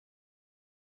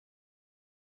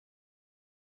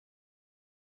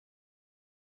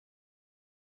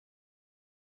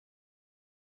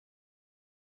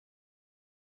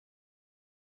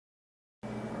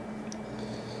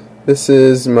This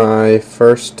is my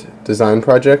first design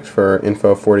project for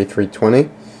Info 4320.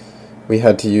 We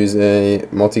had to use a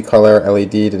multicolor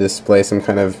LED to display some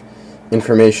kind of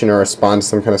information or respond to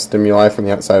some kind of stimuli from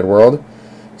the outside world.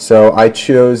 So I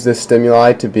chose this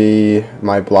stimuli to be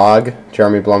my blog,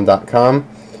 jeremyblum.com,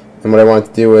 and what I wanted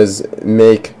to do was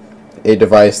make a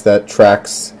device that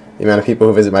tracks the amount of people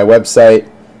who visit my website,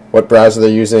 what browser they're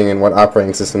using, and what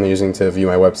operating system they're using to view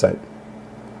my website.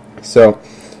 So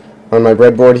on my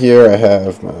breadboard here I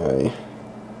have my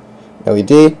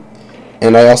LED,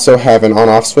 and I also have an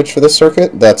on-off switch for this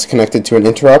circuit that's connected to an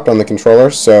interrupt on the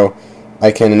controller, so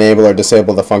I can enable or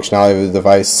disable the functionality of the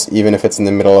device even if it's in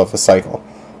the middle of a cycle,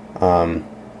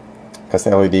 because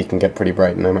the LED can get pretty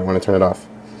bright and I might want to turn it off.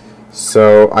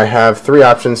 So I have three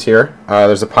options here.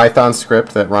 There's a Python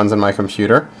script that runs on my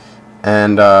computer,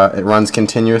 and it runs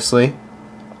continuously,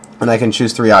 and I can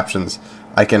choose three options.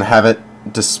 I can have it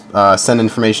send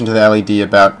information to the LED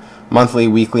about monthly,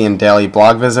 weekly, and daily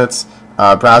blog visits,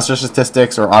 browser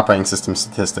statistics, or operating system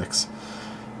statistics.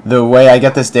 The way I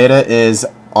get this data is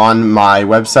on my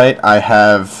website.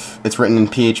 It's written in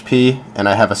PHP, and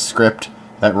I have a script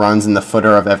that runs in the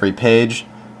footer of every page.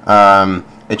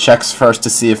 It checks first to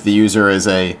see if the user is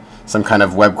some kind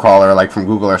of web crawler like from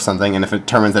Google or something, and if it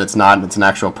determines that it's not, it's an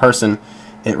actual person,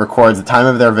 it records the time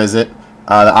of their visit,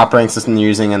 the operating system they're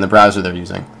using, and the browser they're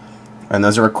using. And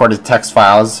those are recorded text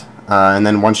files, and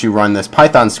then once you run this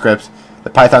Python script, the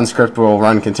Python script will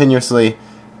run continuously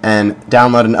and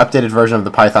download an updated version of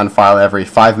the Python file every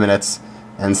 5 minutes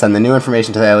and send the new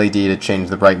information to the LED to change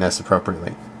the brightness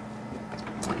appropriately.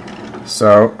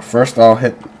 So first I'll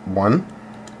hit 1,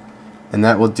 and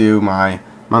that will do my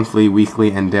monthly,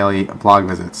 weekly, and daily blog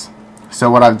visits. So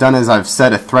what I've done is I've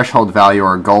set a threshold value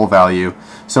or a goal value.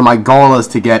 So my goal is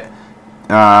to get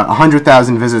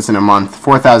 100,000 visits in a month,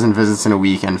 4,000 visits in a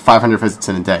week, and 500 visits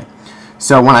in a day.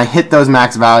 So when I hit those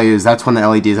max values, that's when the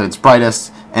LED is at its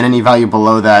brightest, and any value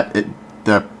below that,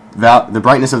 the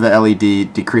brightness of the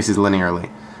LED decreases linearly.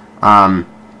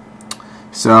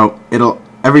 So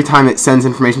every time it sends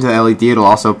information to the LED, it'll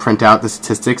also print out the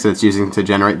statistics that it's using to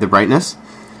generate the brightness.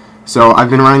 So I've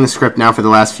been running the script now for the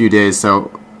last few days,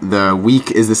 so the week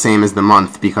is the same as the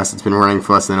month because it's been running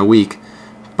for less than a week.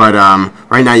 But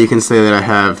right now you can say that I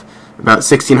have about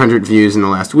 1,600 views in the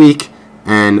last week,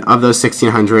 and of those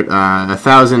 1,600,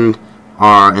 1,000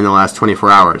 are in the last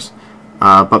 24 hours.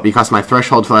 But because my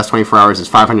threshold for the last 24 hours is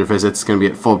 500 visits, it's going to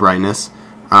be at full brightness.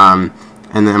 And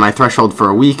then my threshold for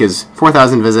a week is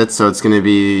 4,000 visits, so it's going to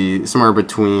be somewhere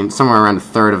around a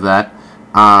third of that,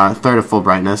 third of full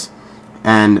brightness.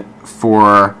 And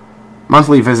for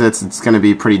monthly visits, it's going to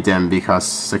be pretty dim because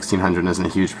 1,600 isn't a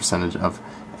huge percentage of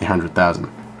 100,000.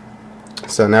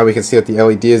 So now we can see that the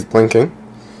LED is blinking.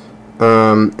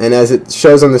 And as it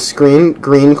shows on the screen,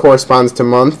 green corresponds to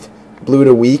month, blue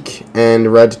to week,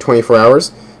 and red to 24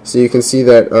 hours. So you can see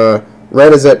that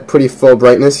red is at pretty full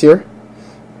brightness here.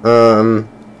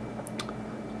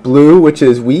 Blue, which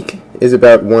is week, is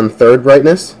about 1/3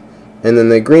 brightness. And then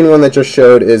the green one that just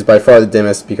showed is by far the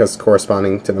dimmest because it's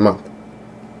corresponding to the month.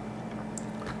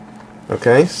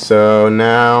 Okay, so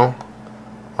now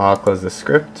I'll close the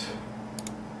script,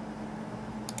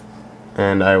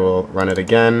 and I will run it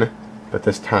again, but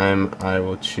this time I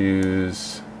will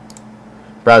choose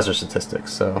browser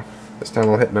statistics. So this time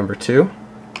I'll hit number 2.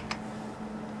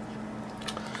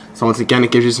 So once again,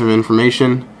 it gives you some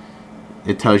information.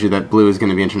 It tells you that blue is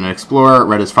going to be Internet Explorer,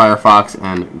 red is Firefox,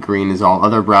 and green is all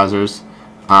other browsers.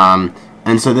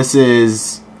 And so this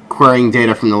is querying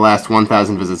data from the last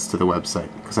 1,000 visits to the website,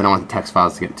 because I don't want the text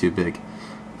files to get too big.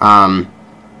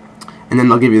 And then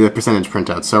they'll give you the percentage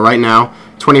printout. So right now,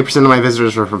 20% of my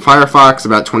visitors are from Firefox,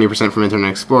 about 20% from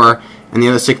Internet Explorer, and the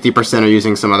other 60% are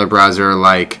using some other browser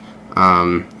like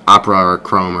Opera or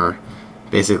Chrome, or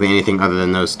basically anything other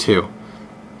than those two.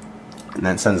 And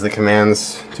that sends the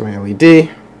commands to my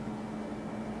LED.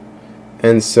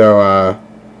 And so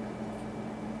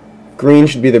green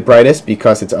should be the brightest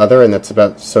because it's other, and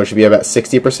so it should be about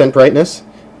 60% brightness.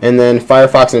 And then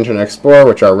Firefox and Internet Explorer,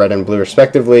 which are red and blue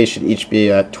respectively, should each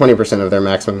be at 20% of their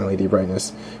maximum LED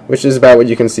brightness, which is about what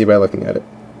you can see by looking at it.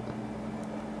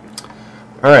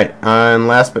 Alright, and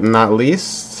last but not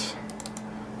least,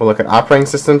 we'll look at operating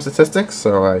system statistics.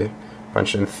 So I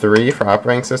punch in 3 for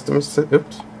operating systems.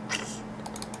 Oops.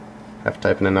 Have to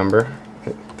type in a number.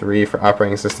 Hit 3 for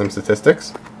operating system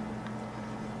statistics.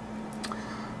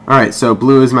 Alright, so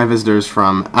blue is my visitors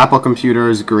from Apple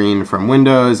computers, green from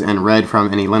Windows, and red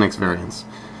from any Linux variants.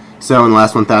 So in the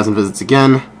last 1,000 visits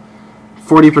again,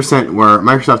 40% were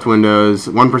Microsoft Windows,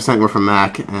 1% were from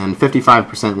Mac, and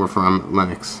 55% were from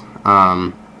Linux.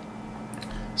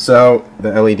 So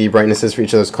the LED brightnesses for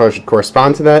each of those colors should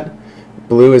correspond to that.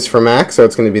 Blue is for Mac, so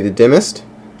it's going to be the dimmest.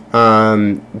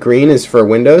 Green is for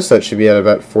Windows, so it should be at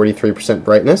about 43%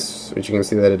 brightness, which you can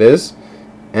see that it is.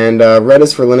 And red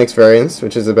is for Linux variants,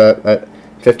 which is about at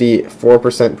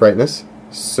 54% brightness.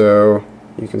 So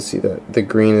you can see that the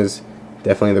green is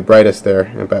definitely the brightest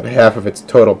there, about half of its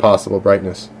total possible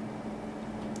brightness.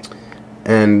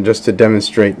 And just to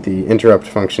demonstrate the interrupt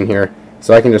function here,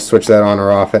 so I can just switch that on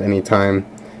or off at any time.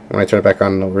 When I turn it back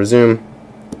on, it'll resume.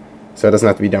 So it doesn't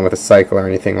have to be done with a cycle or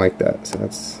anything like that. So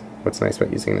that's what's nice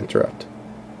about using an interrupt.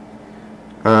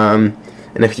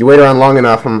 And if you wait around long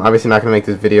enough, I'm obviously not going to make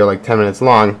this video like 10 minutes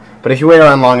long, but if you wait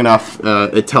around long enough,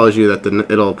 it tells you that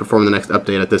it'll perform the next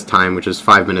update at this time, which is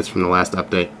 5 minutes from the last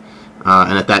update.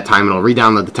 And at that time, it'll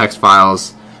re-download the text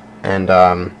files and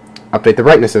update the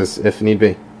brightnesses if need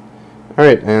be.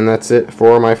 Alright, and that's it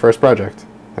for my first project.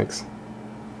 Thanks.